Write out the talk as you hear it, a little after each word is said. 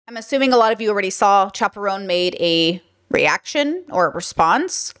I'm assuming a lot of you already saw Chappell made a reaction or a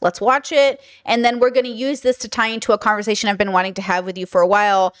response. Let's watch it. And then we're going to use this to tie into a conversation I've been wanting to have with you for a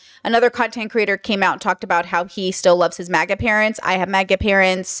while. Another content creator came out and talked about how he still loves his MAGA parents. I have MAGA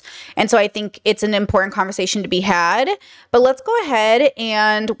parents. And so I think it's an important conversation to be had. But let's go ahead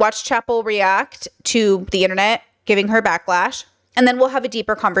and watch Chappell react to the internet giving her backlash. And then we'll have a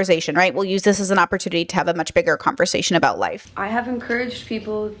deeper conversation, right? We'll use this as an opportunity to have a much bigger conversation about life. I have encouraged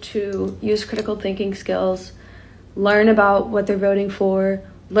people to use critical thinking skills, learn about what they're voting for,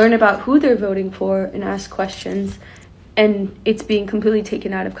 learn about who they're voting for, and ask questions. And it's being completely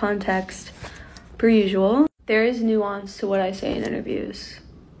taken out of context, per usual. There is nuance to what I say in interviews.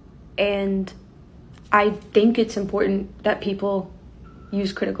 And I think it's important that people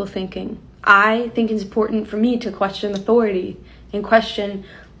use critical thinking. I think it's important for me to question authority and question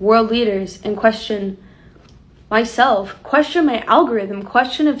world leaders and question myself, question my algorithm,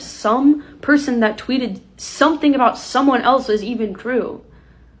 question if some person that tweeted something about someone else is even true.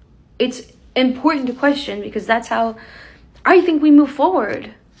 It's important to question because that's how I think we move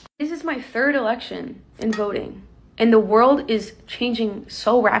forward. This is my third election in voting, and the world is changing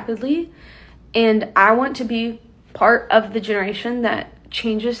so rapidly, and I want to be part of the generation that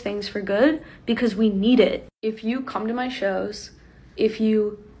changes things for good because we need it. If you come to my shows, if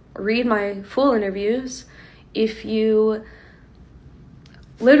you read my full interviews, if you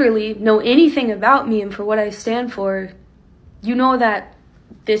literally know anything about me and for what I stand for, you know that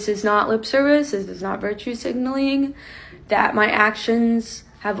this is not lip service, this is not virtue signaling, that my actions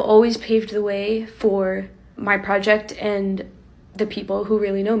have always paved the way for my project and the people who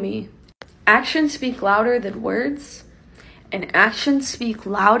really know me. Actions speak louder than words, and actions speak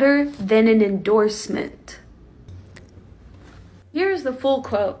louder than an endorsement. Here's the full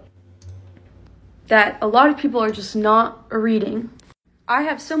quote that a lot of people are just not reading. I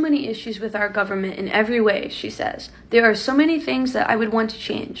have so many issues with our government in every way, she says. There are so many things that I would want to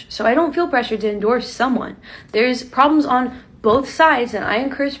change, so I don't feel pressured to endorse someone. There's problems on both sides, and I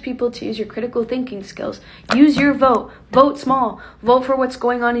encourage people to use your critical thinking skills. Use your vote. Vote small. Vote for what's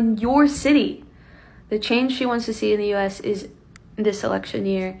going on in your city. The change she wants to see in the U.S. is this election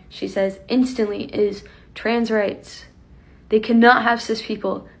year, she says, instantly is trans rights. They cannot have cis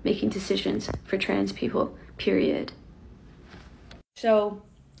people making decisions for trans people, period. So,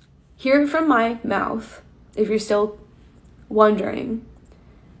 hear it from my mouth, if you're still wondering.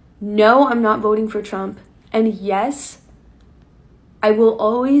 No, I'm not voting for Trump. And yes, I will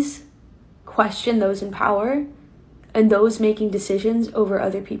always question those in power and those making decisions over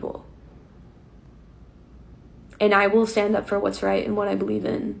other people. And I will stand up for what's right and what I believe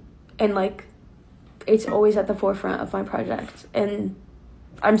in. And it's always at the forefront of my project. And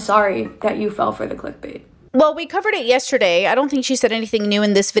I'm sorry that you fell for the clickbait. Well, we covered it yesterday. I don't think she said anything new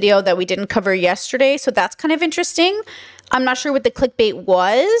in this video that we didn't cover yesterday. So that's kind of interesting. I'm not sure what the clickbait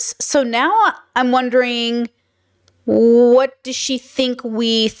was. So now I'm wondering, what does she think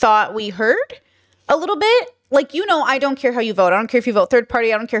we thought we heard a little bit? I don't care how you vote. I don't care if you vote third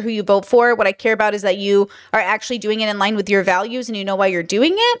party. I don't care who you vote for. What I care about is that you are actually doing it in line with your values and you know why you're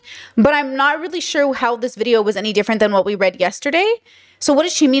doing it. But I'm not really sure how this video was any different than what we read yesterday. So what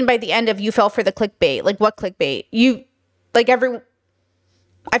does she mean by the end of you fell for the clickbait? What clickbait?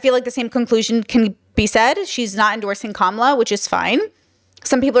 I feel like the same conclusion can be said. She's not endorsing Kamala, which is fine.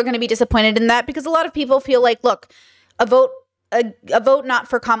 Some people are going to be disappointed in that because a lot of people feel like, look, a vote not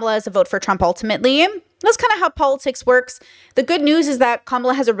for Kamala is a vote for Trump ultimately. That's kind of how politics works. The good news is that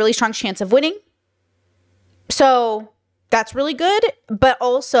Kamala has a really strong chance of winning. So that's really good. But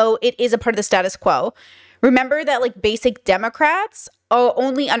also it is a part of the status quo. Remember that basic Democrats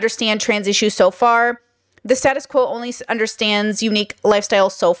only understand trans issues so far. The status quo only understands unique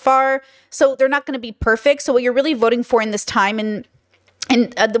lifestyles so far. So they're not going to be perfect. So what you're really voting for in this time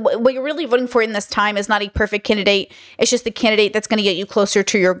what you're really voting for in this time is not a perfect candidate. It's just the candidate that's going to get you closer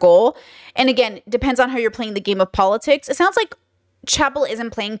to your goal. And again, depends on how you're playing the game of politics. It sounds like Chappell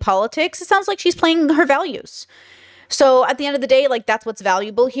isn't playing politics. It sounds like she's playing her values. So at the end of the day, that's what's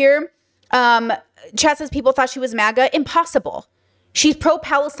valuable here. Chat says people thought she was MAGA. Impossible. She's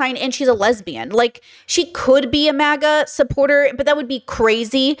pro-Palestine and she's a lesbian. She could be a MAGA supporter, but that would be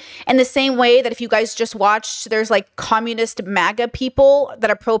crazy. In the same way that if you guys just watched, there's communist MAGA people that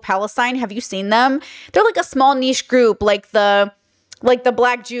are pro-Palestine. Have you seen them? They're a small niche group, the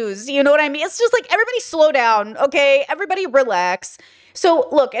Black Jews. You know what I mean? It's just everybody slow down, okay? Everybody relax. So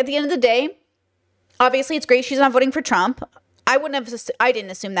look, at the end of the day, obviously it's great she's not voting for Trump. I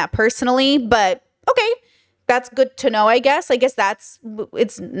didn't assume that personally, but okay. That's good to know, I guess.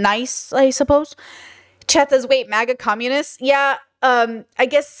 It's nice, I suppose. Chat says, wait, MAGA communists? Yeah, I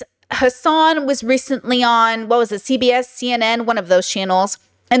guess Hassan was recently on, what was it, CBS, CNN, one of those channels.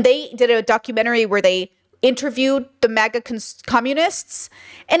 And they did a documentary where they interviewed the MAGA communists.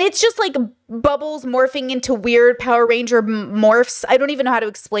 And it's just like bubbles morphing into weird Power Ranger morphs. I don't even know how to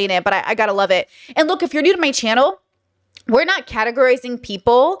explain it, but I gotta love it. And look, if you're new to my channel, we're not categorizing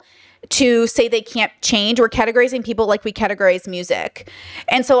people to say they can't change. We're categorizing people like we categorize music.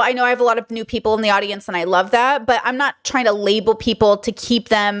 And so I know I have a lot of new people in the audience and I love that, but I'm not trying to label people to keep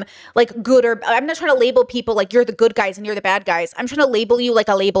them like good, or I'm not trying to label people like you're the good guys and you're the bad guys. I'm trying to label you like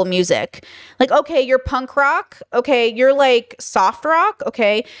I label music. Like, okay, you're punk rock. Okay, you're like soft rock.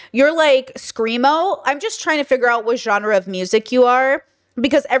 Okay, you're like screamo. I'm just trying to figure out what genre of music you are,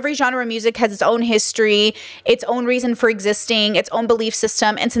 because every genre of music has its own history, its own reason for existing, its own belief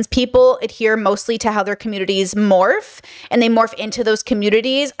system. And since people adhere mostly to how their communities morph and they morph into those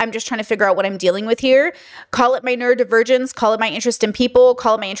communities, I'm just trying to figure out what I'm dealing with here. Call it my neurodivergence, call it my interest in people,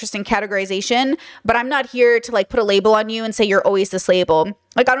 call it my interest in categorization. But I'm not here to like put a label on you and say you're always this label.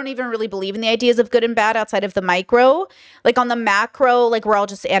 Like, I don't even really believe in the ideas of good and bad outside of the micro. Like on the macro, like we're all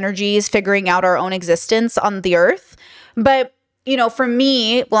just energies figuring out our own existence on the earth. But you know, for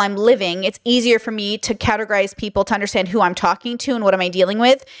me, while I'm living, it's easier for me to categorize people to understand who I'm talking to and what am I dealing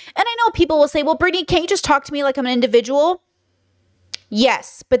with. And I know people will say, well, Brittany, can't you just talk to me like I'm an individual?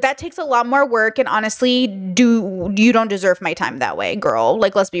 Yes, but that takes a lot more work. And honestly, you don't deserve my time that way, girl.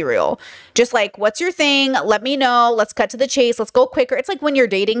 Like, let's be real. Just like, what's your thing? Let me know. Let's cut to the chase. Let's go quicker. It's like when you're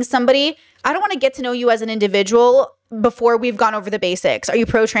dating somebody, I don't want to get to know you as an individual before we've gone over the basics. Are you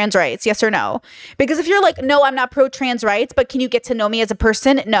pro-trans rights? Yes or no? Because if you're like, no, I'm not pro-trans rights, but can you get to know me as a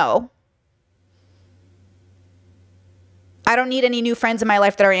person? No. I don't need any new friends in my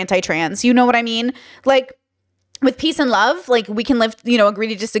life that are anti-trans. You know what I mean? Like, with peace and love, like we can live, you know, agree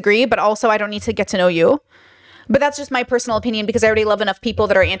to disagree, but also I don't need to get to know you. But that's just my personal opinion because I already love enough people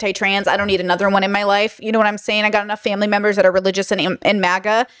that are anti-trans. I don't need another one in my life. You know what I'm saying? I got enough family members that are religious and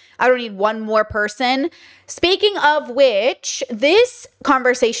MAGA. I don't need one more person. Speaking of which, this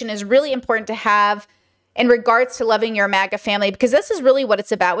conversation is really important to have in regards to loving your MAGA family, because this is really what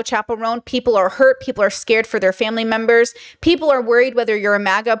it's about with Chappell Roan. People are hurt. People are scared for their family members. People are worried whether you're a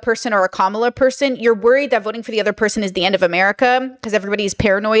MAGA person or a Kamala person. You're worried that voting for the other person is the end of America because everybody's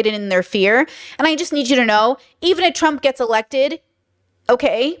paranoid and in their fear. And I just need you to know, even if Trump gets elected,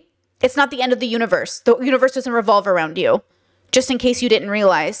 okay, it's not the end of the universe. The universe doesn't revolve around you. Just in case you didn't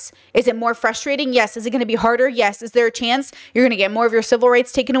realize. Is it more frustrating? Yes. Is it going to be harder? Yes. Is there a chance you're going to get more of your civil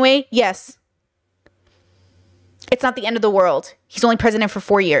rights taken away? Yes. It's not the end of the world. He's only president for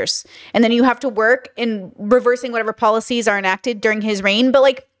 4 years. And then you have to work in reversing whatever policies are enacted during his reign. But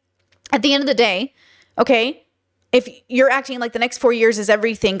like at the end of the day, okay, if you're acting like the next 4 years is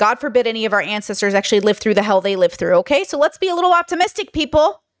everything, God forbid any of our ancestors actually lived through the hell they lived through. Okay, so let's be a little optimistic,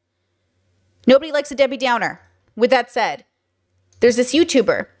 people. Nobody likes a Debbie Downer. With that said, there's this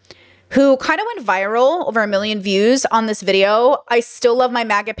YouTuber who kind of went viral, over 1 million views on this video. I still love my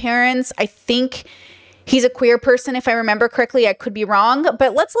MAGA parents. I think he's a queer person, if I remember correctly. I could be wrong,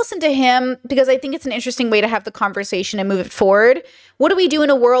 but let's listen to him because I think it's an interesting way to have the conversation and move it forward. What do we do in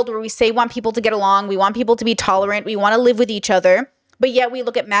a world where we say we want people to get along, we want people to be tolerant, we want to live with each other, but yet we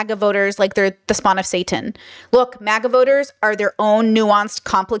look at MAGA voters like they're the spawn of Satan? Look, MAGA voters are their own nuanced,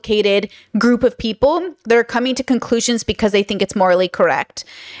 complicated group of people that are coming to conclusions because they think it's morally correct.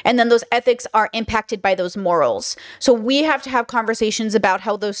 And then those ethics are impacted by those morals. So we have to have conversations about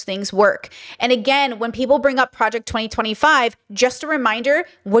how those things work. And again, when people bring up Project 2025, just a reminder,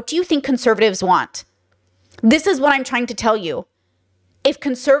 what do you think conservatives want? This is what I'm trying to tell you. If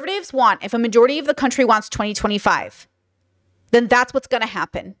conservatives want, if a majority of the country wants 2025, then that's what's going to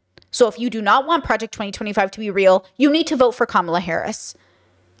happen. So if you do not want Project 2025 to be real, you need to vote for Kamala Harris.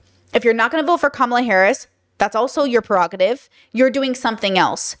 If you're not going to vote for Kamala Harris, that's also your prerogative. You're doing something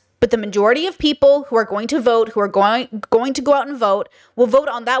else. But the majority of people who are going to vote, who are going to go out and vote, will vote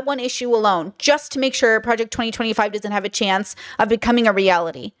on that one issue alone, just to make sure Project 2025 doesn't have a chance of becoming a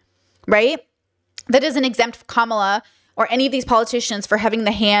reality, right? That doesn't exempt Kamala or any of these politicians for having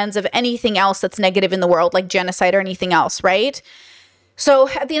the hands of anything else that's negative in the world, like genocide or anything else, right? So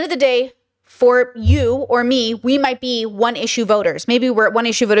at the end of the day, for you or me, we might be one issue voters. Maybe we're one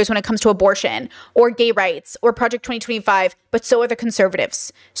issue voters when it comes to abortion or gay rights or Project 2025, but so are the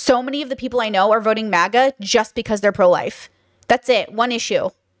conservatives. So many of the people I know are voting MAGA just because they're pro-life. That's it, one issue.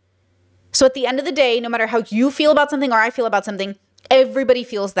 So at the end of the day, no matter how you feel about something or I feel about something, everybody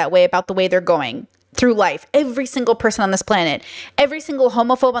feels that way about the way they're going through life. Every single person on this planet, every single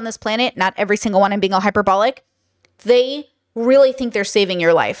homophobe on this planet, not every single one, I'm being all hyperbolic, they really think they're saving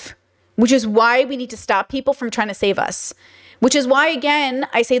your life. which is why we need to stop people from trying to save us. Which is why, again,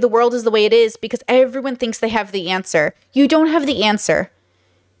 I say the world is the way it is, because everyone thinks they have the answer. You don't have the answer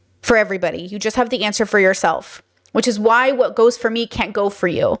for everybody. You just have the answer for yourself, which is why what goes for me can't go for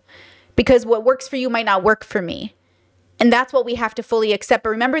you, because what works for you might not work for me. And that's what we have to fully accept. But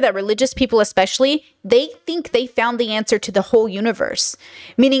remember that religious people especially, they think they found the answer to the whole universe,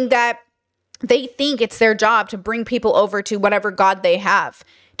 meaning that they think it's their job to bring people over to whatever God they have,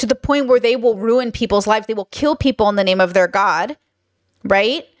 to the point where they will ruin people's lives. They will kill people in the name of their God,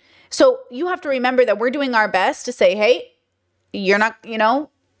 right? So you have to remember that we're doing our best to say, hey, you're not,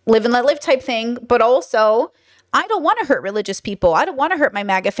 live and let live type thing. But also, I don't want to hurt religious people. I don't want to hurt my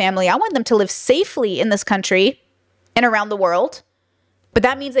MAGA family. I want them to live safely in this country and around the world. But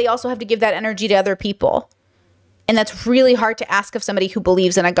that means they also have to give that energy to other people. And that's really hard to ask of somebody who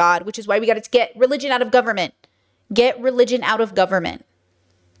believes in a God, which is why we got to get religion out of government. Get religion out of government.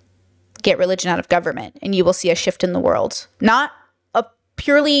 Get religion out of government, and you will see a shift in the world. Not a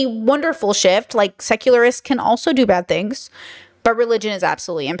purely wonderful shift, like secularists can also do bad things, but religion is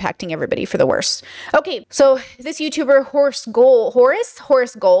absolutely impacting everybody for the worse. Okay, so this YouTuber, Horace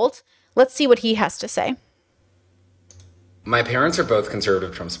Gold, let's see what he has to say. My parents are both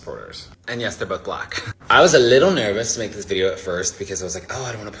conservative Trump supporters. And yes, they're both black. I was a little nervous to make this video at first because I was like, oh,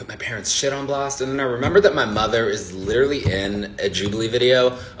 I don't want to put my parents' shit on blast. And then I remembered that my mother is literally in a Jubilee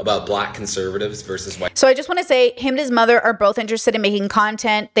video about black conservatives versus white. So I just want to say him and his mother are both interested in making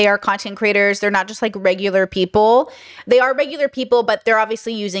content. They are content creators. They're not just like regular people. They are regular people, but they're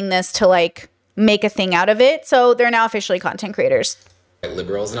obviously using this to like make a thing out of it. So they're now officially content creators.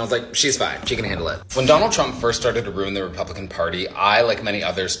 Liberals, and I was like, she's fine, she can handle it. When Donald Trump first started to ruin the Republican Party, I, like many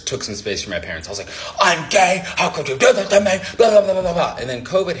others, took some space from my parents. I was like, I'm gay, how could you do that to me, blah, blah, blah, blah, blah. And then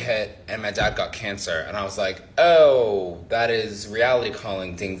COVID hit, and my dad got cancer, and I was like, oh, that is reality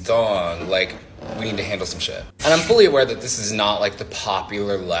calling ding dong, like, we need to handle some shit. And I'm fully aware that this is not like the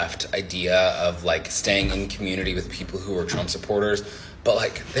popular left idea of like staying in community with people who are Trump supporters, but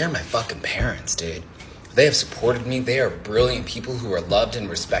like, they're my fucking parents, dude. They have supported me. They are brilliant people who are loved and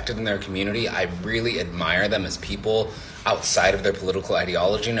respected in their community. I really admire them as people outside of their political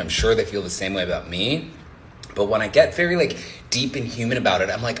ideology, and I'm sure they feel the same way about me. But when I get very like deep and human about it,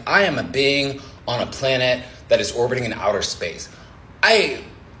 I'm like, I am a being on a planet that is orbiting in outer space.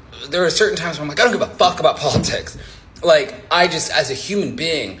 There are certain times where I'm like, I don't give a fuck about politics. Like, I just, as a human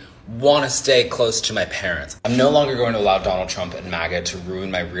being, want to stay close to my parents. I'm no longer going to allow Donald Trump and MAGA to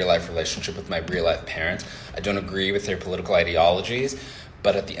ruin my real life relationship with my real life parents. I don't agree with their political ideologies,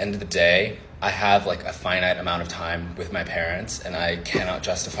 but at the end of the day, I have like a finite amount of time with my parents, and I cannot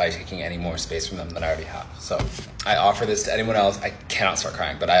justify taking any more space from them than I already have. So I offer this to anyone else. I cannot start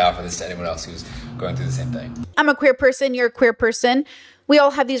crying, but I offer this to anyone else who's going through the same thing. I'm a queer person. You're a queer person. We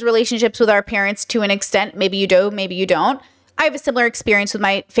all have these relationships with our parents to an extent. Maybe you do, maybe you don't. I have a similar experience with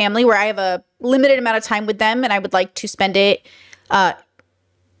my family where I have a limited amount of time with them and I would like to spend it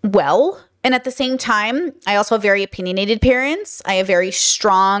well. And at the same time, I also have very opinionated parents. I have very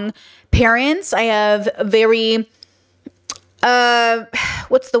strong parents. I have very,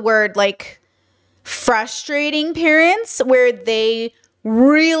 what's the word? Like frustrating parents where they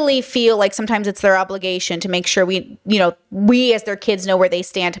really feel like sometimes it's their obligation to make sure we as their kids know where they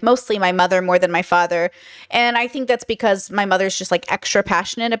stand. Mostly my mother more than my father. And I think that's because my mother's just like extra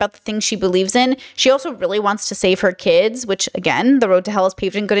passionate about the things she believes in. She also really wants to save her kids, which again, the road to hell is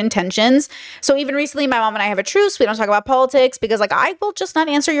paved in good intentions. So even recently, my mom and I have a truce. We don't talk about politics because like I will just not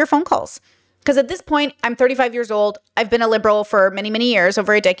answer your phone calls. Because at this point, I'm 35 years old. I've been a liberal for many, many years,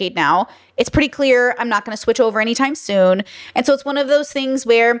 over a decade now. It's pretty clear I'm not going to switch over anytime soon. And so it's one of those things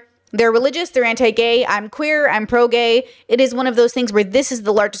where they're religious, they're anti-gay, I'm queer, I'm pro-gay. It is one of those things where this is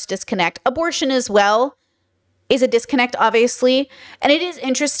the largest disconnect. Abortion as well is a disconnect, obviously. And it is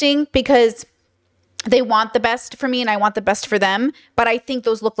interesting because they want the best for me and I want the best for them. But I think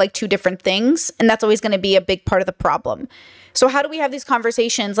those look like two different things. And that's always going to be a big part of the problem. So how do we have these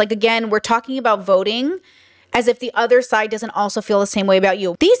conversations? Like, again, we're talking about voting as if the other side doesn't also feel the same way about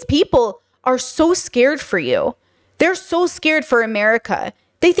you. These people are so scared for you. They're so scared for America.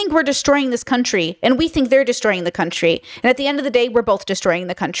 They think we're destroying this country and we think they're destroying the country. And at the end of the day, we're both destroying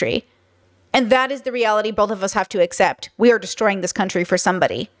the country. And that is the reality both of us have to accept. We are destroying this country for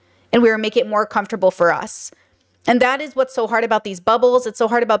somebody and we are making it more comfortable for us. And that is what's so hard about these bubbles. It's so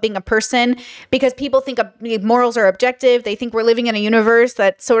hard about being a person because people think morals are objective. They think we're living in a universe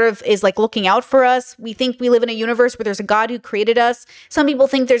that sort of is like looking out for us. We think we live in a universe where there's a God who created us. Some people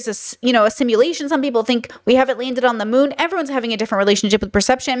think there's a simulation. Some people think we haven't landed on the moon. Everyone's having a different relationship with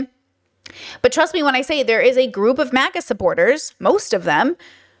perception. But trust me when I say there is a group of MAGA supporters, most of them,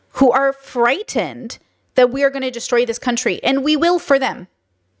 who are frightened that we are going to destroy this country. And we will for them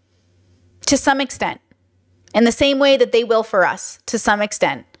to some extent, in the same way that they will for us to some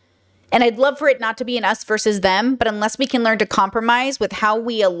extent. And I'd love for it not to be an us versus them, but unless we can learn to compromise with how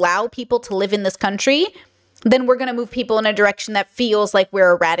we allow people to live in this country, then we're going to move people in a direction that feels like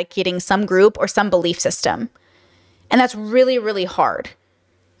we're eradicating some group or some belief system. And that's really, really hard.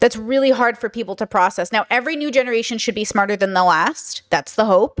 That's really hard for people to process. Now, every new generation should be smarter than the last. That's the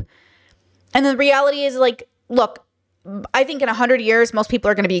hope. And the reality is, like, look, I think in 100 years, most people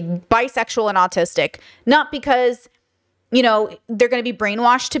are going to be bisexual and autistic. Not because, you know, they're going to be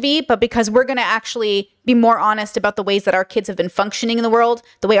brainwashed to be, but because we're going to actually be more honest about the ways that our kids have been functioning in the world,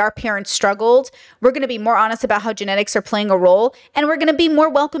 the way our parents struggled. We're going to be more honest about how genetics are playing a role. And we're going to be more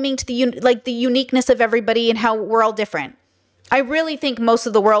welcoming to the uniqueness of everybody and how we're all different. I really think most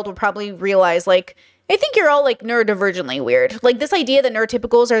of the world will probably realize, like, I think you're all, like, neurodivergently weird. Like, this idea that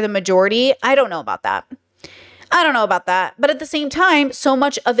neurotypicals are the majority, I don't know about that. I don't know about that. But at the same time, so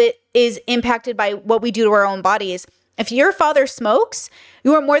much of it is impacted by what we do to our own bodies. If your father smokes,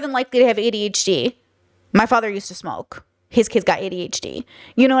 you are more than likely to have ADHD. My father used to smoke. His kids got ADHD.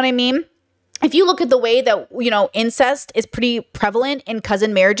 You know what I mean? If you look at the way that, you know, incest is pretty prevalent in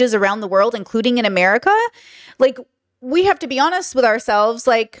cousin marriages around the world, including in America, like, we have to be honest with ourselves,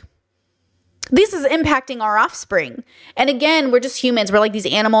 like, this is impacting our offspring. And again, we're just humans. We're like these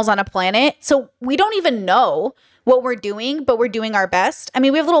animals on a planet. So we don't even know what we're doing, but we're doing our best. I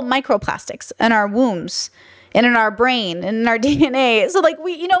mean, we have little microplastics in our wombs and in our brain and in our DNA. So, like,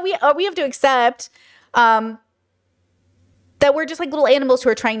 we have to accept that we're just like little animals who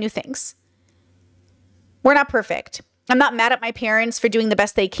are trying new things. We're not perfect. I'm not mad at my parents for doing the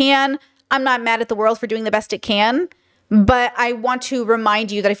best they can. I'm not mad at the world for doing the best it can. But I want to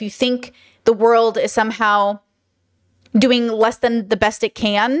remind you that if you think the world is somehow doing less than the best it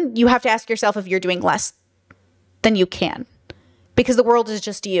can, you have to ask yourself if you're doing less than you can. Because the world is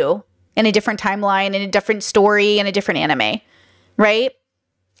just you in a different timeline, in a different story, in a different anime, right?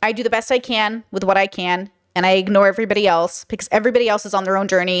 I do the best I can with what I can, and I ignore everybody else because everybody else is on their own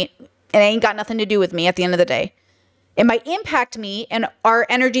journey, and it ain't got nothing to do with me at the end of the day. It might impact me, and our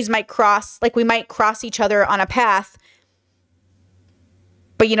energies might cross, like we might cross each other on a path.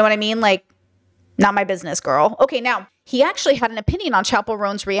 But you know what I mean? Like, not my business, girl. Okay, now, he actually had an opinion on Chappell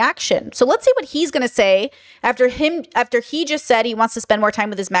Roan's reaction. So let's see what he's going to say after he just said he wants to spend more time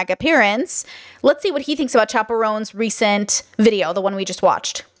with his Maga parents. Let's see what he thinks about Chappell Roan's recent video, the one we just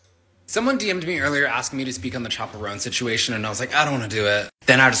watched. Someone DM'd me earlier asking me to speak on the Chappell Roan situation, and I was like, I don't want to do it.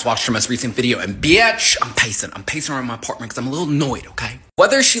 Then I just watched her most recent video, and bitch, I'm pacing around my apartment because I'm a little annoyed, okay?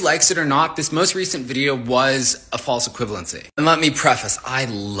 Whether she likes it or not, this most recent video was a false equivalency. And let me preface, I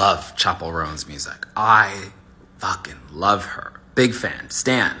love Chappell Roan's music. I fucking love her. Big fan,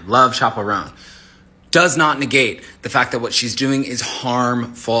 stan, love Chappell Roan. Does not negate the fact that what she's doing is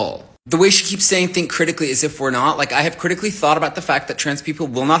harmful. The way she keeps saying think critically as if we're not, like I have critically thought about the fact that trans people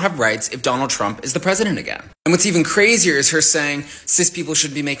will not have rights if Donald Trump is the president again. And what's even crazier is her saying cis people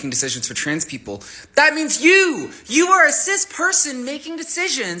should be making decisions for trans people. That means you are a cis person making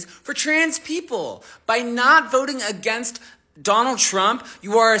decisions for trans people. By not voting against Donald Trump,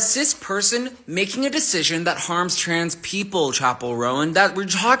 you are a cis person making a decision that harms trans people, Chappell Roan. That we're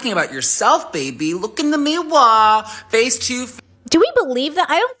talking about yourself, baby. Look in the mirror. Phase 2. Do we believe that?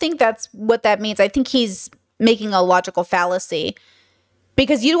 I don't think that's what that means. I think he's making a logical fallacy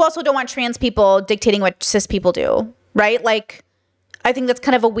because you also don't want trans people dictating what cis people do, right? Like, I think that's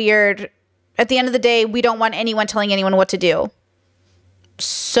kind of a weird, at the end of the day, we don't want anyone telling anyone what to do.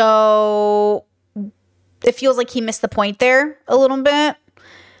 So it feels like he missed the point there a little bit.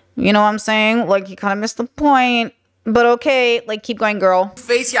 You know what I'm saying? Like, he kind of missed the point. But okay, like, keep going, girl.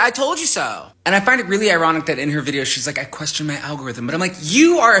 Face, yeah, I told you so. And I find it really ironic that in her video, she's like, I question my algorithm. But I'm like,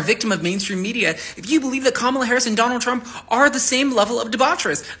 you are a victim of mainstream media if you believe that Kamala Harris and Donald Trump are the same level of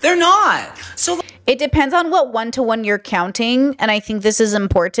debaucherous. They're not. So it depends on what one-to-one you're counting. And I think this is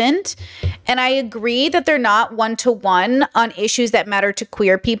important. And I agree that they're not one-to-one on issues that matter to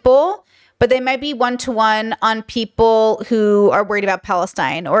queer people. But they might be one-to-one on people who are worried about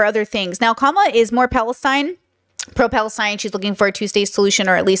Palestine or other things. Now, Kamala is more Palestine. Pro-Palestine, she's looking for a two-state solution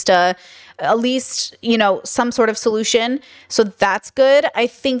or at least, you know, some sort of solution. So that's good. I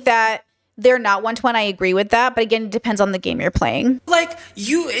think that they're not one-to-one. I agree with that. But again, it depends on the game you're playing. Like,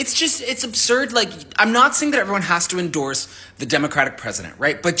 it's absurd. Like, I'm not saying that everyone has to endorse the Democratic president,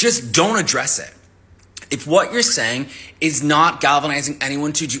 right? But just don't address it. If what you're saying is not galvanizing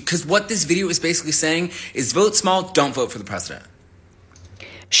anyone to do, because what this video is basically saying is vote small, don't vote for the president.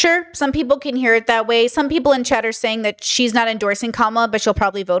 Sure, some people can hear it that way. Some people in chat are saying that she's not endorsing Kamala, but she'll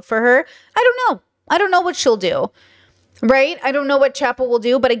probably vote for her. I don't know. I don't know what she'll do, right? I don't know what Chappell will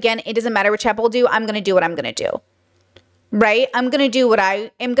do, but again, it doesn't matter what Chappell will do. I'm going to do what I'm going to do, right? I'm going to do what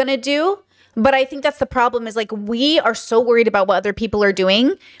I am going to do. But I think that's the problem is like we are so worried about what other people are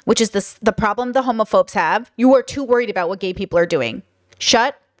doing, which is the problem the homophobes have. You are too worried about what gay people are doing.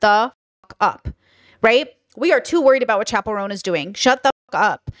 Shut the fuck up, right? We are too worried about what Chappell Roan is doing. Shut the fuck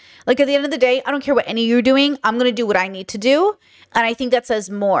up. Like at the end of the day, I don't care what any of you are doing. I'm going to do what I need to do. And I think that says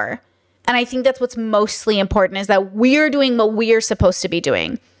more. And I think that's what's mostly important is that we're doing what we're supposed to be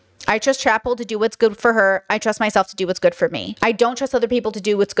doing. I trust Chappell to do what's good for her. I trust myself to do what's good for me. I don't trust other people to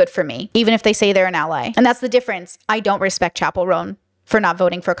do what's good for me, even if they say they're an ally. And that's the difference. I don't respect Chappell Roan for not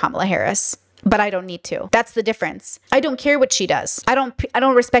voting for Kamala Harris, but I don't need to. That's the difference. I don't care what she does. I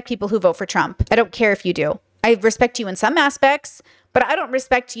don't respect people who vote for Trump. I don't care if you do. I respect you in some aspects, but I don't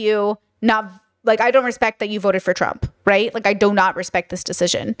respect you I don't respect that you voted for Trump, right? Like I do not respect this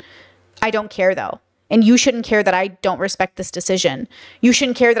decision. I don't care though. And you shouldn't care that I don't respect this decision. You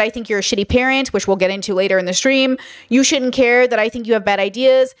shouldn't care that I think you're a shitty parent, which we'll get into later in the stream. You shouldn't care that I think you have bad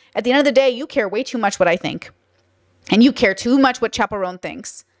ideas. At the end of the day, you care way too much what I think. And you care too much what Chappell Roan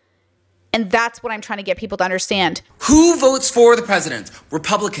thinks. And that's what I'm trying to get people to understand. Who votes for the president?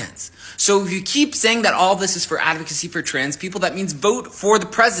 Republicans. So if you keep saying that all this is for advocacy for trans people, that means vote for the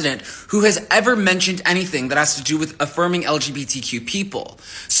president who has ever mentioned anything that has to do with affirming LGBTQ people.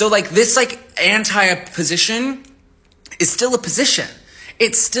 So like this anti-position is still a position.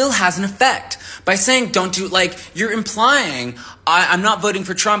 It still has an effect. By saying don't do, you're implying I'm not voting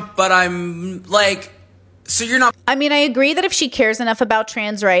for Trump, but I'm so you're not. I mean, I agree that if she cares enough about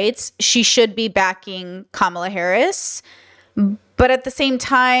trans rights, she should be backing Kamala Harris. But at the same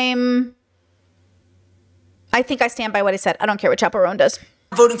time, I think I stand by what I said. I don't care what Chappell Roan does.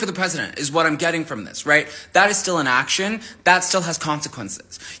 Voting for the president is what I'm getting from this, right? That is still an action. That still has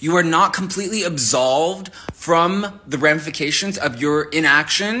consequences. You are not completely absolved from the ramifications of your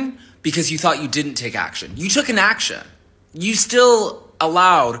inaction because you thought you didn't take action. You took an action. You still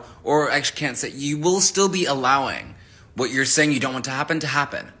allowed, or I can't say, you will still be allowing what you're saying you don't want to happen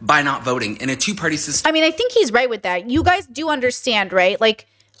by not voting in a two-party system. I mean, I think he's right with that. You guys do understand, right?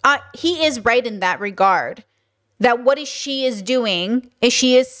 He is right in that regard. That what she is doing is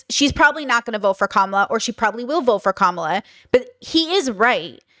she's probably not going to vote for Kamala, or she probably will vote for Kamala. But he is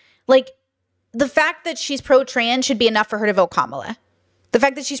right. The fact that she's pro-trans should be enough for her to vote Kamala. The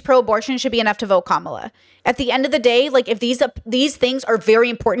fact that she's pro-abortion should be enough to vote Kamala. At the end of the day, if these things are very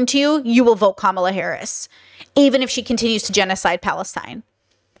important to you, you will vote Kamala Harris, even if she continues to genocide Palestine.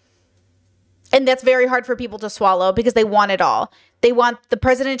 And that's very hard for people to swallow because they want it all. They want the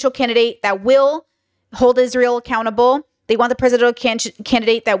presidential candidate that will hold Israel accountable. They want the presidential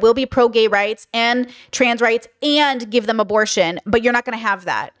candidate that will be pro-gay rights and trans rights and give them abortion. But you're not going to have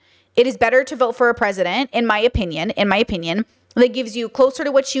that. It is better to vote for a president, in my opinion, that gives you closer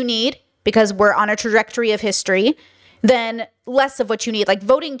to what you need because we're on a trajectory of history than less of what you need.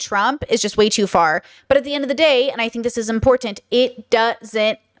 Voting Trump is just way too far. But at the end of the day, and I think this is important, it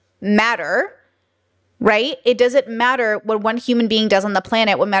doesn't matter, right? It doesn't matter what one human being does on the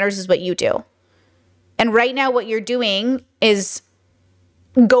planet. What matters is what you do. And right now what you're doing is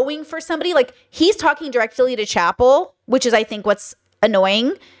going for somebody. He's talking directly to Chappell, which is I think what's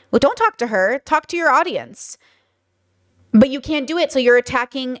annoying. Well, don't talk to her. Talk to your audience. But you can't do it, so you're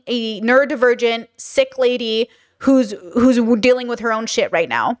attacking a neurodivergent, sick lady who's dealing with her own shit right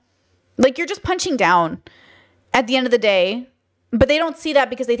now. You're just punching down at the end of the day. But they don't see that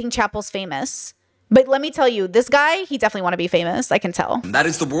because they think Chappell's famous. But let me tell you, this guy, he definitely want to be famous. I can tell. That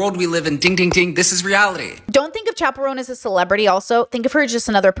is the world we live in. Ding, ding, ding. This is reality. Don't think of Chappell Roan as a celebrity also. Think of her as just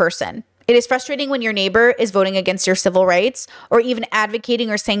another person. It is frustrating when your neighbor is voting against your civil rights or even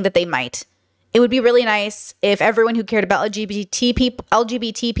advocating or saying that they might. It would be really nice if everyone who cared about LGBT people,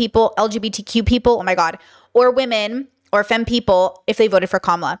 LGBTQ people, oh my God, or women or femme people, if they voted for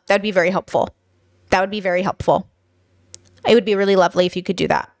Kamala. That would be very helpful. That would be very helpful. It would be really lovely if you could do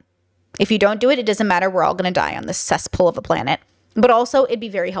that. If you don't do it, it doesn't matter. We're all going to die on this cesspool of a planet. But also, it'd be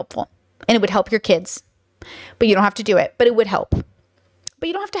very helpful. And it would help your kids. But you don't have to do it. But it would help. But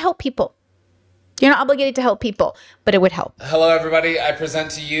you don't have to help people. You're not obligated to help people, but it would help. Hello, everybody. I present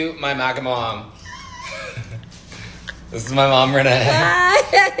to you my Maga mom. This is my mom,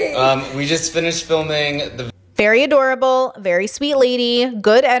 Renee. We just finished filming the... Very adorable, very sweet lady,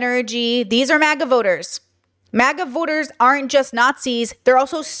 good energy. These are MAGA voters. MAGA voters aren't just Nazis. They're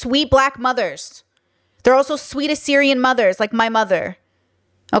also sweet black mothers. They're also sweet Assyrian mothers, like my mother.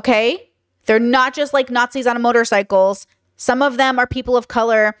 Okay? They're not just like Nazis on motorcycles. Some of them are people of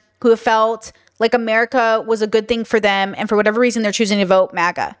color who have felt like America was a good thing for them, and for whatever reason, they're choosing to vote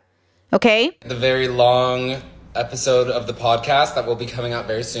MAGA. Okay? The very long episode of the podcast that will be coming out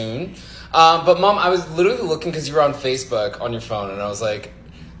very soon. But Mom, I was literally looking because you were on Facebook on your phone, and I was like,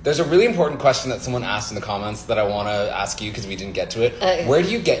 there's a really important question that someone asked in the comments that I want to ask you because we didn't get to it. Where do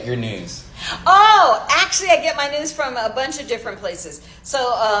you get your news? Oh, actually, I get my news from a bunch of different places. So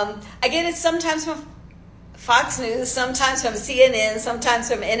I get it sometimes from Fox News, sometimes from CNN,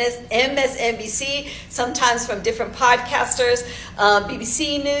 sometimes from MSNBC, sometimes from different podcasters,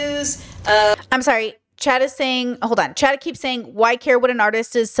 BBC News. I'm sorry. Chad is saying, hold on. Chad keeps saying, why care what an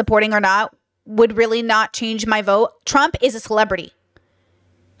artist is supporting or not? Would really not change my vote. Trump is a celebrity.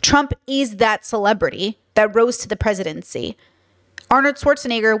 Trump is that celebrity that rose to the presidency. Arnold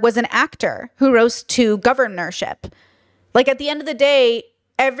Schwarzenegger was an actor who rose to governorship. Like, at the end of the day,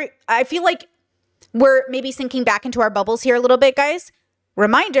 I feel like we're maybe sinking back into our bubbles here a little bit, guys.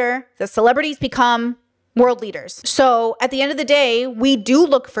 Reminder that celebrities become world leaders. So at the end of the day, we do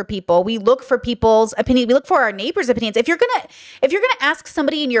look for people. We look for people's opinion. We look for our neighbors' opinions. If you're gonna ask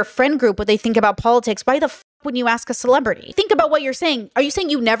somebody in your friend group what they think about politics, why the f wouldn't you ask a celebrity? Think about what you're saying. Are you saying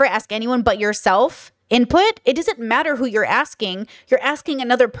you never ask anyone but yourself input? It doesn't matter who you're asking. You're asking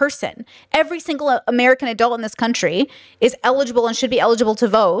another person. Every single American adult in this country is eligible and should be eligible to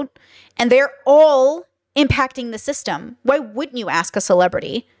vote, and they're all impacting the system. Why wouldn't you ask a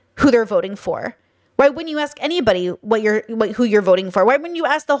celebrity who they're voting for? Why wouldn't you ask anybody who you're voting for? Why wouldn't you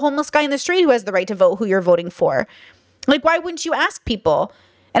ask the homeless guy in the street who has the right to vote who you're voting for? Like, why wouldn't you ask people?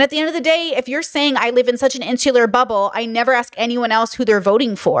 And at the end of the day, if you're saying I live in such an insular bubble, I never ask anyone else who they're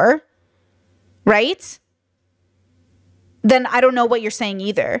voting for, right? Then I don't know what you're saying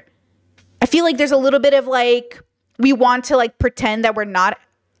either. I feel like there's a little bit of like, we want to like pretend that we're not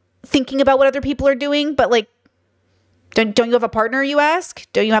thinking about what other people are doing, but like, don't you have a partner you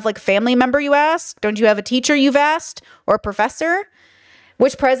ask? Don't you have like a family member you ask? Don't you have a teacher you've asked or a professor?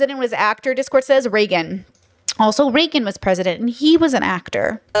 Which president was actor? Discord says Reagan. Also, Reagan was president and he was an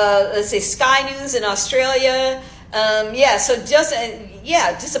actor. Let's say Sky News in Australia. Yeah, so just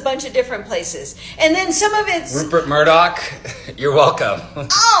a bunch of different places. And then some of it's... Rupert Murdoch, you're welcome.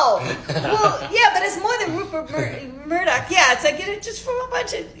 Oh, well, yeah, but it's more than Rupert Murdoch. Yeah, it's like just from a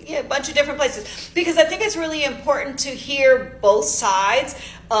bunch of different places. Because I think it's really important to hear both sides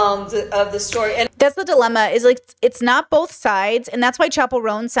of the story. And that's the dilemma, is like, it's not both sides. And that's why Chappell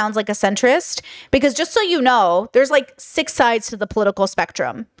Roan sounds like a centrist. Because just so you know, there's like 6 sides to the political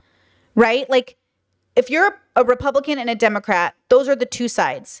spectrum, right? Like, if you're a Republican and a Democrat, those are the 2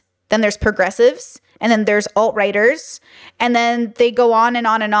 sides. Then there's progressives, and then there's alt-righters, and then they go on and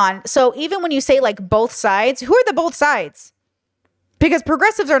on and on. So even when you say like both sides, who are the both sides? Because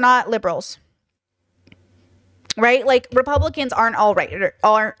progressives are not liberals, right? Like Republicans aren't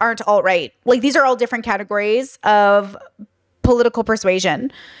aren't alt-right. Like these are all different categories of political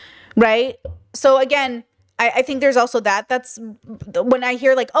persuasion, right? So again, I think there's also that's when I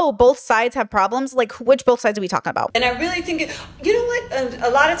hear like, oh, both sides have problems. Like, which both sides are we talking about? And I really think, you know what?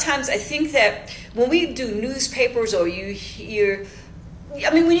 A lot of times I think that when we do newspapers or you hear,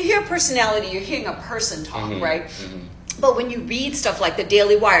 when you hear personality, you're hearing a person talk, right? Mm-hmm. But when you read stuff like the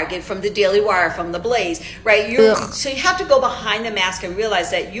Daily Wire, get from the Daily Wire, from the Blaze, right? So you have to go behind the mask and realize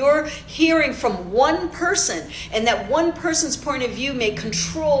that you're hearing from one person, and that one person's point of view may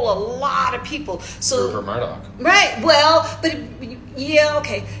control a lot of people. So Rupert Murdoch, right? Well, but yeah,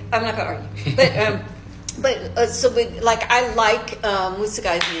 okay. I'm not gonna argue, like I like what's the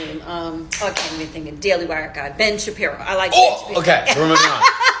guy's name? I can't even think of Daily Wire guy, Ben Shapiro. I like. Ben Shapiro. Okay, we're moving on.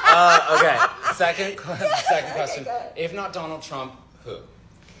 Okay, second question. If not Donald Trump, who?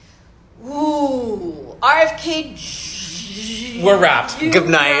 Ooh, RFK. We're wrapped. Good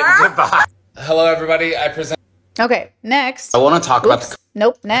night. Goodbye. Hello, everybody. I present. Okay, next. I want to talk about.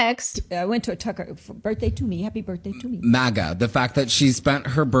 Nope, next. I went to a Tucker birthday to me. Happy birthday to me. Maga. The fact that she spent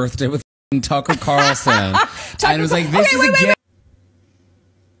her birthday with Tucker Carlson. And it was like, this is a gift.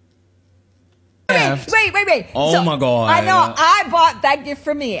 Wait. Oh my God. I know. I bought that gift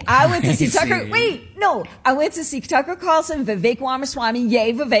for me. I went to see Crazy. Tucker. I went to see Tucker Carlson, Vivek Ramaswamy.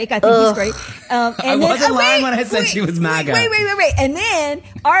 Yay, Vivek. I think he's great. I wasn't lying when I said she was MAGA. Wait. And then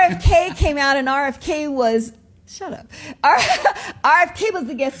RFK came out, and RFK was... Shut up. RFK was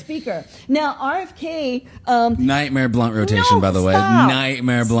the guest speaker. Now, RFK... Nightmare blunt rotation, by the way. Stop.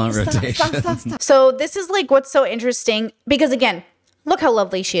 Nightmare blunt rotation. Stop. So this is like what's so interesting, because again, look how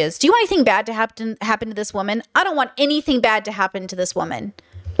lovely she is. Do you want anything bad to happen to this woman? I don't want anything bad to happen to this woman.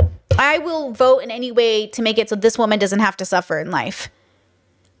 I will vote in any way to make it so this woman doesn't have to suffer in life.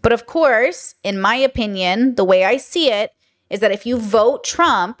 But of course, in my opinion, the way I see it is that if you vote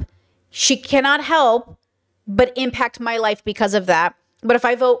Trump, she cannot help but impact my life because of that. But if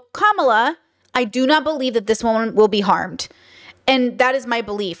I vote Kamala, I do not believe that this woman will be harmed. And that is my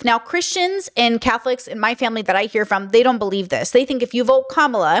belief. Now, Christians and Catholics in my family that I hear from, they don't believe this. They think if you vote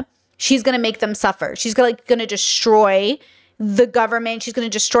Kamala, she's going to make them suffer. She's going to destroy the government. She's going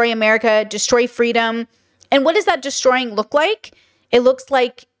to destroy America, destroy freedom. And what does that destroying look like? It looks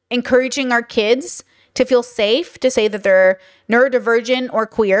like encouraging our kids to feel safe, to say that they're neurodivergent or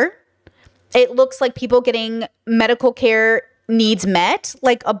queer. It looks like people getting medical care needs met,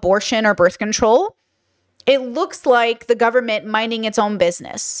 like abortion or birth control. It looks like the government minding its own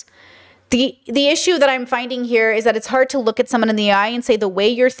business. The issue that I'm finding here is that it's hard to look at someone in the eye and say, the way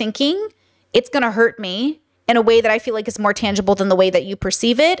you're thinking, it's going to hurt me in a way that I feel like is more tangible than the way that you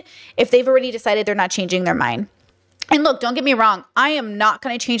perceive it, if they've already decided they're not changing their mind. And look, don't get me wrong. I am not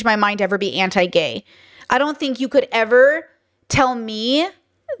going to change my mind to ever be anti-gay. I don't think you could ever tell me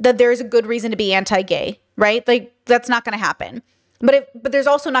that there's a good reason to be anti-gay, right? Like, that's not going to happen. But there's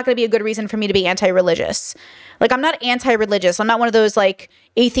also not going to be a good reason for me to be anti-religious. Like, I'm not anti-religious. I'm not one of those like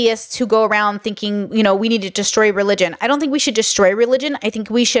atheists who go around thinking, you know, we need to destroy religion. I don't think we should destroy religion. I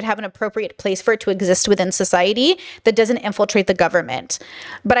think we should have an appropriate place for it to exist within society that doesn't infiltrate the government.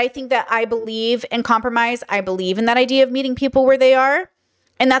 But I think that I believe in compromise. I believe in that idea of meeting people where they are.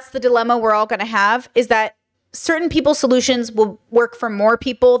 And that's the dilemma we're all going to have, is that certain people's solutions will work for more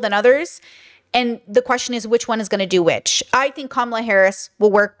people than others. And the question is, which one is going to do which? I think Kamala Harris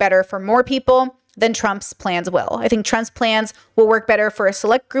will work better for more people than Trump's plans will. I think Trump's plans will work better for a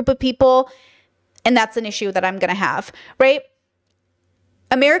select group of people. And that's an issue that I'm going to have, right?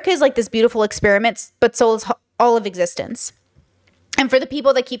 America is like this beautiful experiment, but so is all of existence. And for the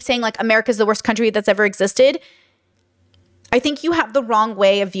people that keep saying like America is the worst country that's ever existed, I think you have the wrong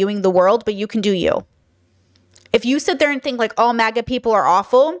way of viewing the world, but you can do you. If you sit there and think like all MAGA people are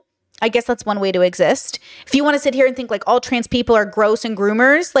awful, I guess that's one way to exist. If you want to sit here and think like all trans people are gross and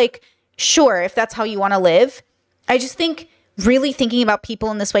groomers, like sure, if that's how you want to live. I just think really thinking about people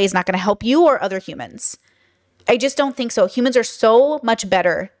in this way is not going to help you or other humans. I just don't think so. Humans are so much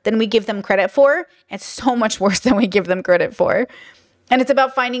better than we give them credit for, and so much worse than we give them credit for. And it's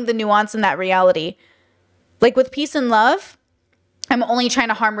about finding the nuance in that reality. Like with peace and love, I'm only trying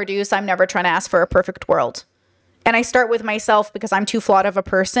to harm reduce. I'm never trying to ask for a perfect world. And I start with myself because I'm too flawed of a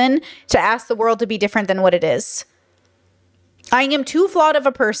person to ask the world to be different than what it is. I am too flawed of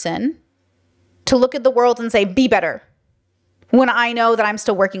a person to look at the world and say, be better, when I know that I'm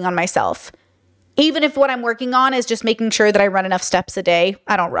still working on myself. Even if what I'm working on is just making sure that I run enough steps a day.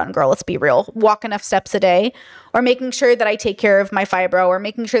 I don't run, girl, let's be real. Walk enough steps a day. Or making sure that I take care of my fibro. Or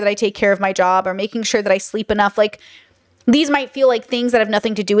making sure that I take care of my job. Or making sure that I sleep enough. Like, these might feel like things that have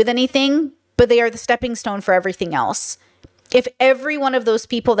nothing to do with anything, but they are the stepping stone for everything else. If every one of those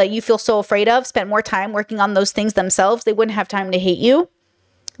people that you feel so afraid of spent more time working on those things themselves, they wouldn't have time to hate you.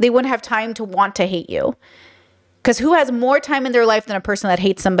 They wouldn't have time to want to hate you. Because who has more time in their life than a person that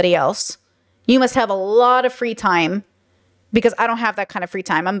hates somebody else? You must have a lot of free time, because I don't have that kind of free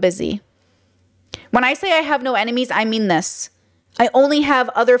time. I'm busy. When I say I have no enemies, I mean this. I only have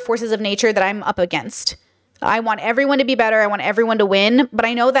other forces of nature that I'm up against. I want everyone to be better. I want everyone to win. But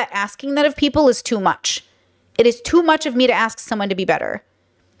I know that asking that of people is too much. It is too much of me to ask someone to be better.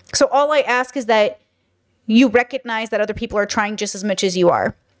 So all I ask is that you recognize that other people are trying just as much as you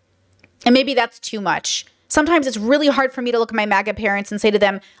are. And maybe that's too much. Sometimes it's really hard for me to look at my MAGA parents and say to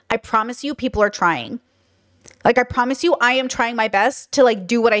them, I promise you people are trying. Like, I promise you I am trying my best to like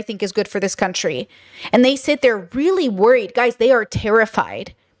do what I think is good for this country. And they sit there really worried. Guys, they are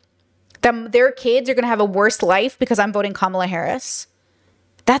terrified that their kids are going to have a worse life because I'm voting Kamala Harris.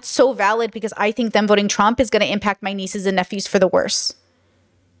 That's so valid, because I think them voting Trump is going to impact my nieces and nephews for the worse.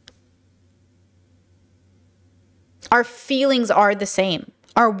 Our feelings are the same.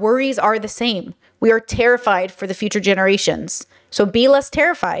 Our worries are the same. We are terrified for the future generations. So be less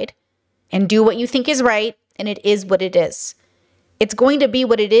terrified and do what you think is right, and it is what it is. It's going to be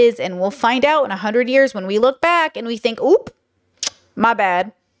what it is, and we'll find out in 100 years when we look back and we think, oop, my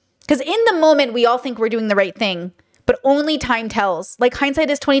bad. Because in the moment, we all think we're doing the right thing, but only time tells. Like, hindsight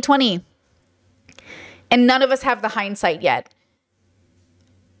is 20/20. And none of us have the hindsight yet.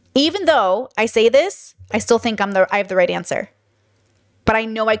 Even though I say this, I still think I have the right answer. But I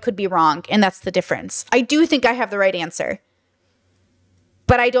know I could be wrong, and that's the difference. I do think I have the right answer,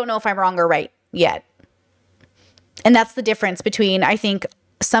 but I don't know if I'm wrong or right yet. And that's the difference between, I think,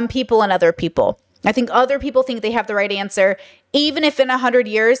 some people and other people. I think other people think they have the right answer. Even if in 100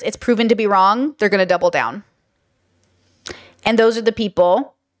 years it's proven to be wrong, they're going to double down. And those are the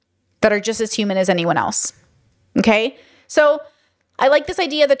people that are just as human as anyone else. Okay? So I like this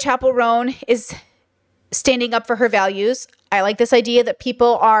idea that Chappell Roan is standing up for her values. I like this idea that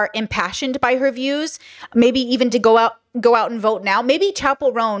people are impassioned by her views, maybe even to go out and vote now. Maybe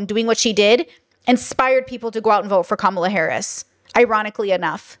Chappell Roan doing what she did inspired people to go out and vote for Kamala Harris, ironically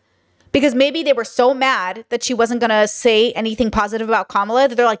enough. Because maybe they were so mad that she wasn't going to say anything positive about Kamala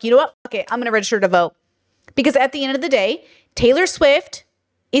that they're like, you know what? Okay, I'm going to register to vote. Because at the end of the day, Taylor Swift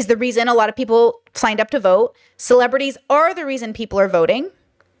is the reason a lot of people signed up to vote. Celebrities are the reason people are voting.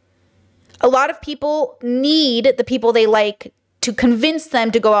 A lot of people need the people they like to convince them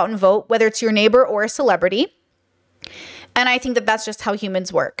to go out and vote, whether it's your neighbor or a celebrity. And I think that that's just how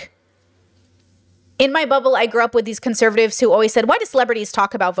humans work. In my bubble, I grew up with these conservatives who always said, why do celebrities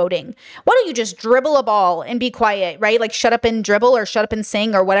talk about voting? Why don't you just dribble a ball and be quiet, right? Like shut up and dribble or shut up and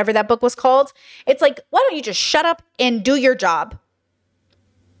sing or whatever that book was called. It's like, why don't you just shut up and do your job?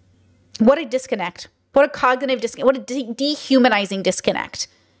 What a disconnect. What a cognitive disconnect. What a dehumanizing disconnect.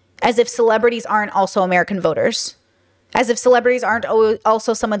 As if celebrities aren't also American voters. As if celebrities aren't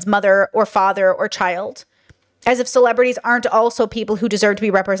also someone's mother or father or child. As if celebrities aren't also people who deserve to be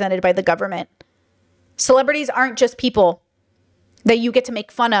represented by the government. Celebrities aren't just people that you get to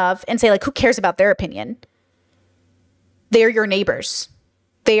make fun of and say, like, who cares about their opinion? They are your neighbors.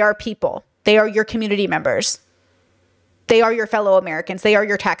 They are people. They are your community members. They are your fellow Americans. They are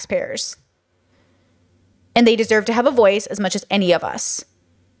your taxpayers. And they deserve to have a voice as much as any of us,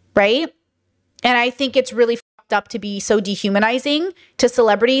 right? And I think it's really fucked up to be so dehumanizing to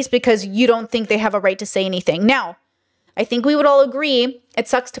celebrities because you don't think they have a right to say anything. Now, I think we would all agree it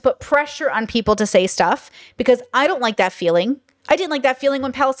sucks to put pressure on people to say stuff because I don't like that feeling. I didn't like that feeling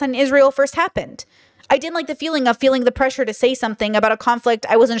when Palestine and Israel first happened. I didn't like the feeling of feeling the pressure to say something about a conflict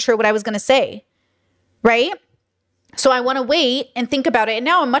I wasn't sure what I was going to say, right? So I want to wait and think about it. And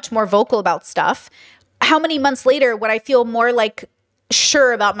now I'm much more vocal about stuff. How many months later would I feel more like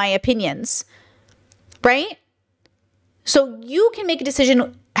sure about my opinions, right? So you can make a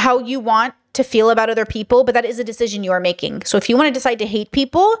decision how you want to feel about other people, but that is a decision you are making. So if you want to decide to hate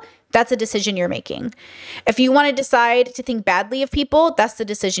people, that's a decision you're making. If you want to decide to think badly of people, that's the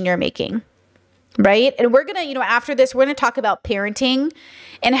decision you're making, right? And we're going to, after this, we're going to talk about parenting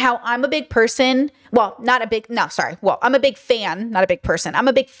and how I'm a big person. Well, I'm a big fan, not a big person. I'm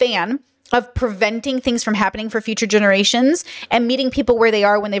a big fan of preventing things from happening for future generations and meeting people where they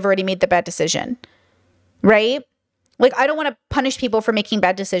are when they've already made the bad decision, right? Like, I don't want to punish people for making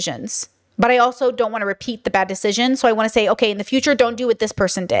bad decisions, but I also don't want to repeat the bad decision. So I want to say, okay, in the future, don't do what this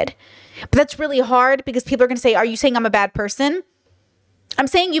person did. But that's really hard because people are going to say, are you saying I'm a bad person? I'm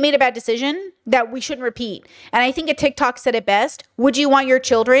saying you made a bad decision that we shouldn't repeat. And I think a TikTok said it best. Would you want your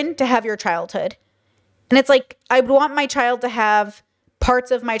children to have your childhood? And it's like, I would want my child to have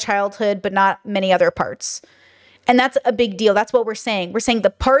parts of my childhood, but not many other parts. And that's a big deal. That's what we're saying. We're saying the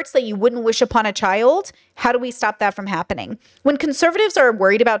parts that you wouldn't wish upon a child, how do we stop that from happening? When conservatives are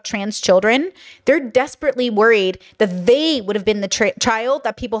worried about trans children, they're desperately worried that they would have been the child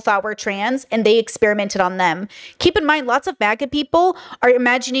that people thought were trans and they experimented on them. Keep in mind, lots of MAGA people are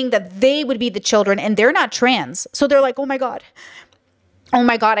imagining that they would be the children and they're not trans. So they're like, oh my God,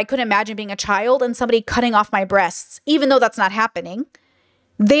 I couldn't imagine being a child and somebody cutting off my breasts, even though that's not happening.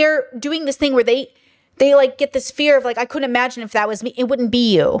 They're doing this thing where they like get this fear of like, I couldn't imagine if that was me. It wouldn't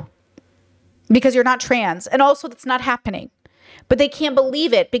be you because you're not trans. And also that's not happening, but they can't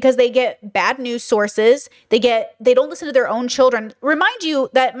believe it because they get bad news sources. They don't listen to their own children. Remind you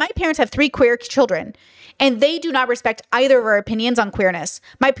that my parents have 3 queer children and they do not respect either of our opinions on queerness.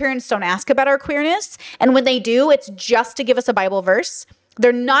 My parents don't ask about our queerness. And when they do, it's just to give us a Bible verse.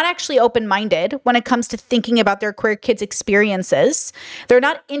 They're not actually open-minded when it comes to thinking about their queer kids' experiences. They're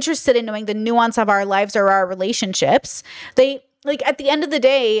not interested in knowing the nuance of our lives or our relationships. They, like, at the end of the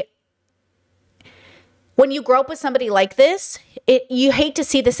day, when you grow up with somebody like this, you hate to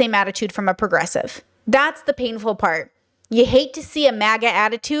see the same attitude from a progressive. That's the painful part. You hate to see a MAGA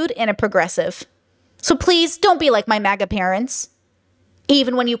attitude in a progressive. So please don't be like my MAGA parents,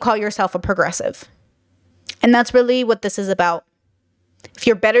 even when you call yourself a progressive. And that's really what this is about. If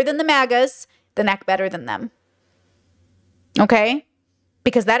you're better than the MAGAs, then act better than them. Okay?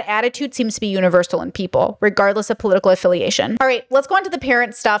 Because that attitude seems to be universal in people, regardless of political affiliation. All right, let's go on to the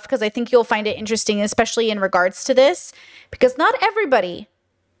parent stuff because I think you'll find it interesting, especially in regards to this, because not everybody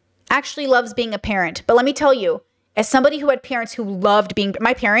actually loves being a parent. But let me tell you, as somebody who had parents who loved being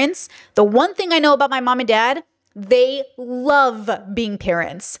my parents, the one thing I know about my mom and dad, they love being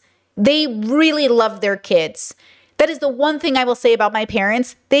parents. They really love their kids. That is the one thing I will say about my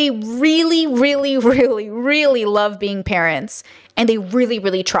parents. They really, really, really, really love being parents. And they really,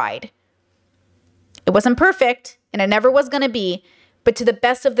 really tried. It wasn't perfect. and it never was going to be, but to the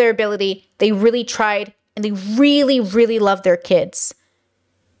best of their ability, they really tried and they really, really love their kids.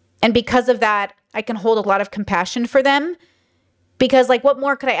 And because of that, I can hold a lot of compassion for them, because like, what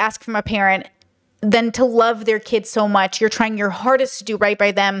more could I ask from a parent than to love their kids so much? You're trying your hardest to do right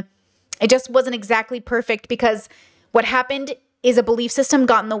by them. It just wasn't exactly perfect, because what happened is a belief system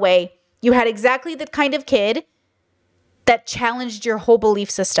got in the way. You had exactly the kind of kid that challenged your whole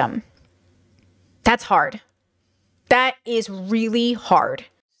belief system. That's hard. That is really hard.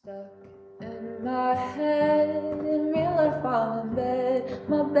 Stuck in my head, in real life while I'm in bed,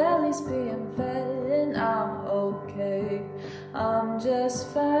 my belly's being fed and I'm okay. I'm just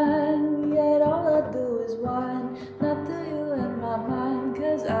fine, yet all I do is whine. Not to you in my mind,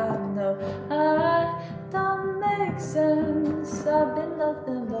 cause I know I don't make sense. I've been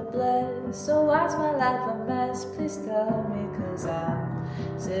nothing but blessed, so why's my life a mess? Please tell me, cause I'm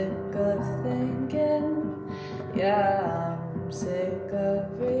sick of thinking. Yeah, I'm sick of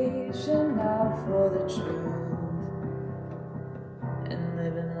reaching out for the truth and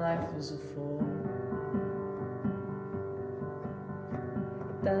living life as a fool.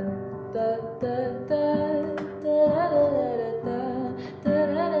 Dun, da, da, da, da, da, da, da.